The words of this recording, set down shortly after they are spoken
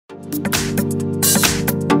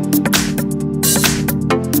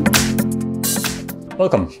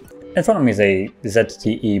Welcome! In front of me is a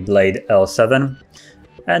ZTE Blade L7,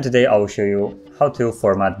 and today I will show you how to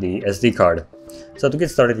format the SD card. So to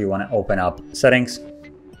get started, you want to open up Settings.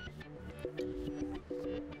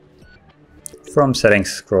 From Settings,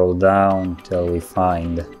 scroll down till we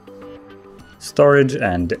find Storage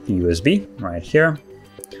and USB right here.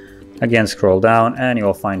 Again, scroll down and you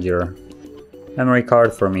will find your memory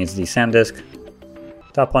card. For me, it's the SanDisk.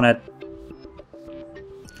 Tap on it.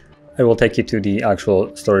 It will take you to the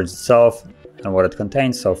actual storage itself and what it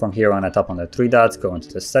contains. So from here on, I tap on the three dots, go into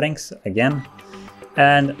the settings again,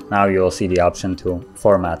 and now you will see the option to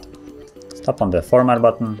format. Tap on the format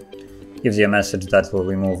button, gives you a message that will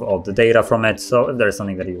remove all the data from it. So if there's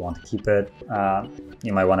something that you want to keep it,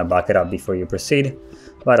 you might want to back it up before you proceed,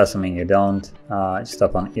 but assuming you don't, just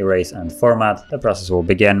tap on erase and format. The process will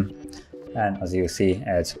begin, and as you see,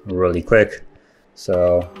 it's really quick.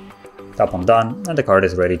 So tap on done and the card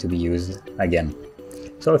is ready to be used again.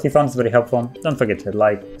 So if you found this very helpful, don't forget to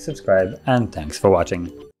like, subscribe, and thanks for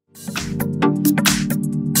watching.